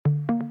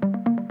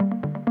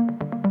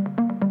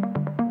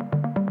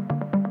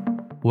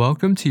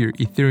Welcome to your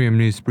Ethereum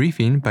news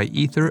briefing by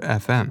Ether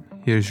FM.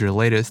 Here's your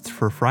latest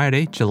for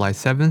Friday, July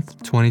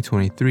 7th,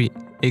 2023.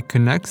 A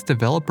Connects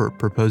developer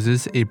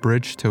proposes a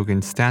bridge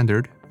token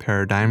standard.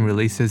 Paradigm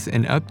releases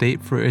an update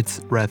for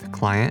its Reth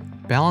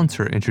client.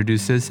 Balancer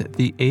introduces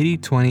the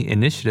 80/20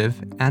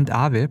 initiative, and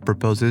Aave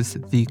proposes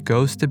the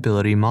Go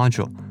stability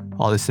module.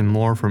 All this and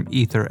more from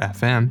Ether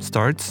FM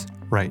starts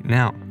right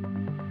now.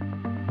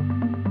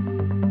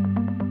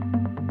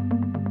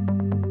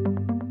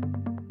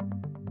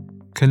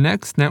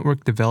 Connects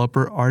network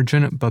developer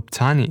Arjun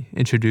Baptani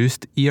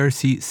introduced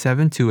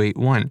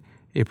ERC-7281,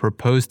 a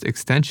proposed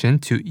extension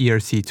to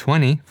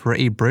ERC-20 for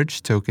a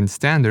bridge token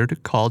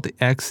standard called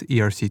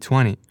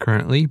XERC-20.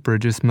 Currently,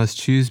 bridges must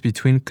choose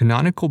between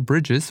canonical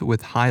bridges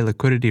with high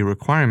liquidity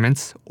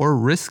requirements or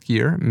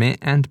riskier mint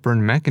and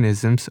burn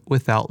mechanisms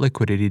without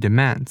liquidity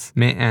demands.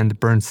 Mint and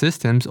burn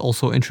systems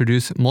also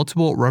introduce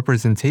multiple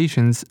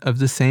representations of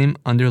the same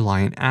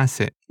underlying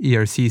asset.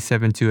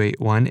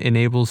 ERC-7281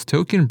 enables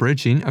token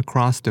bridging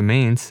across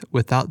domains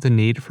without the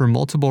need for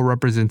multiple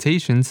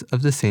representations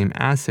of the same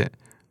asset.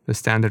 The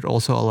standard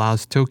also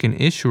allows token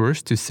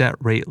issuers to set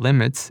rate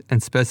limits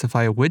and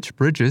specify which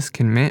bridges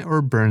can mint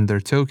or burn their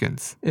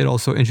tokens. It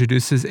also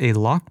introduces a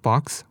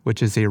lockbox,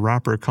 which is a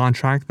wrapper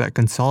contract that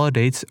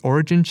consolidates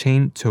origin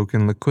chain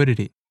token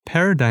liquidity.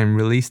 Paradigm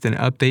released an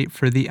update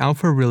for the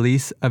alpha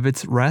release of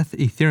its Reth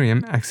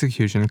Ethereum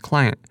execution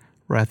client.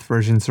 Reth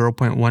version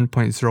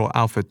 0.1.0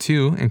 Alpha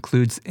 2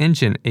 includes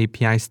engine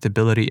API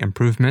stability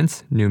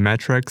improvements, new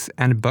metrics,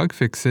 and bug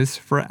fixes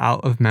for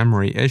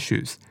out-of-memory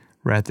issues.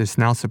 Reth is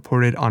now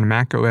supported on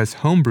macOS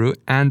Homebrew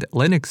and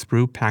Linux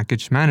Brew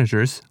package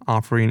managers,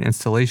 offering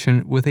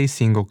installation with a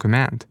single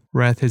command.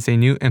 Reth is a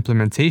new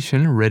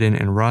implementation written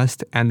in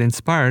Rust and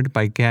inspired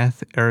by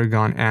Geth,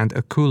 Aragon, and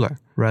Akula.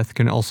 Reth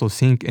can also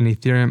sync an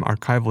Ethereum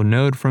archival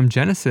node from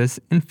Genesis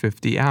in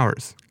 50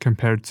 hours,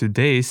 compared to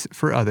days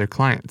for other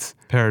clients.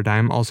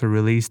 Paradigm also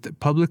released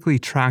publicly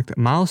tracked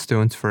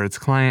milestones for its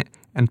client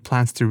and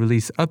plans to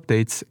release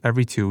updates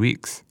every 2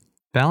 weeks.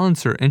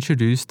 Balancer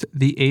introduced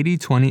the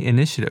 80/20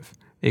 initiative,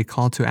 a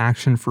call to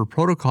action for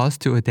protocols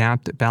to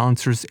adapt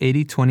Balancer's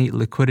 80/20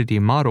 liquidity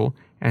model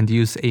and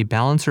use a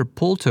Balancer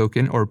pool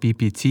token or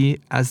BPT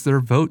as their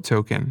vote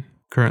token.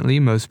 Currently,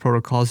 most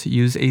protocols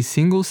use a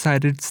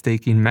single-sided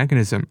staking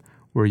mechanism,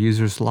 where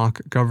users lock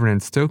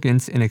governance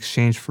tokens in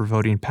exchange for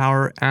voting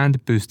power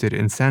and boosted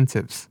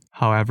incentives.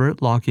 However,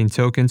 locking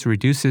tokens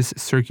reduces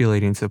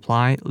circulating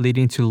supply,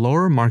 leading to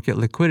lower market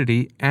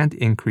liquidity and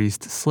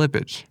increased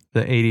slippage.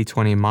 The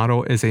 80/20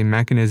 model is a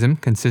mechanism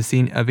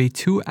consisting of a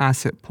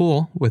two-asset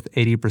pool with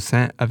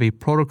 80% of a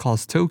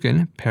protocol's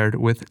token paired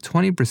with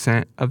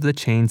 20% of the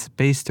chain's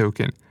base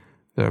token.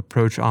 The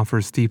approach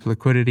offers deep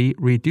liquidity,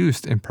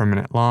 reduced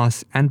impermanent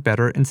loss, and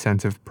better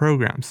incentive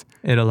programs.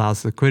 It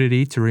allows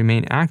liquidity to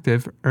remain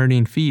active,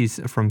 earning fees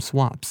from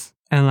swaps.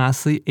 And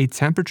lastly, a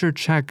temperature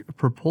check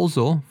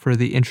proposal for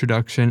the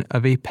introduction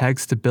of a peg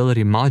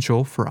stability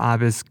module for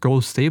Aave's Go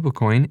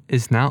stablecoin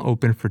is now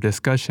open for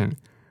discussion.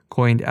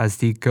 Coined as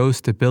the Go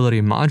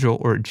Stability Module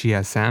or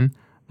GSM,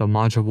 the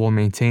module will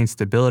maintain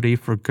stability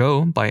for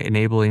Go by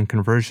enabling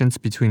conversions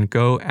between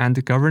Go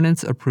and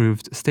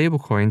governance-approved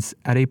stablecoins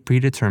at a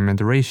predetermined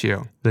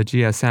ratio. The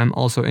GSM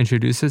also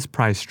introduces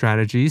price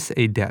strategies,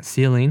 a debt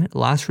ceiling,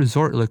 last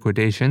resort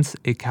liquidations,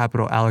 a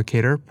capital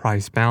allocator,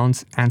 price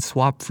bounds, and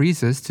swap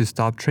freezes to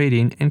stop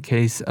trading in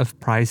case of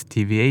price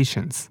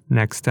deviations.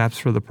 Next steps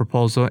for the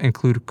proposal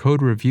include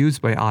code reviews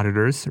by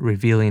auditors,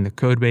 revealing the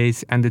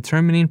codebase, and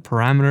determining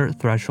parameter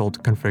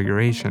threshold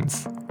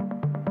configurations.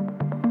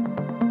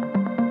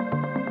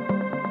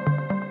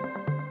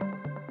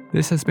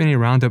 This has been a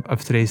roundup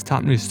of today's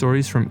top news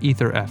stories from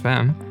Ether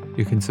FM.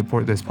 You can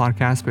support this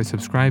podcast by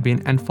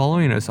subscribing and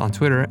following us on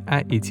Twitter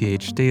at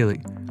ETH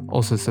Daily.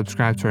 Also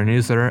subscribe to our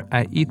newsletter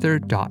at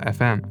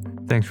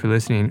ether.fm. Thanks for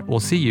listening. We'll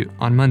see you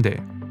on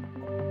Monday.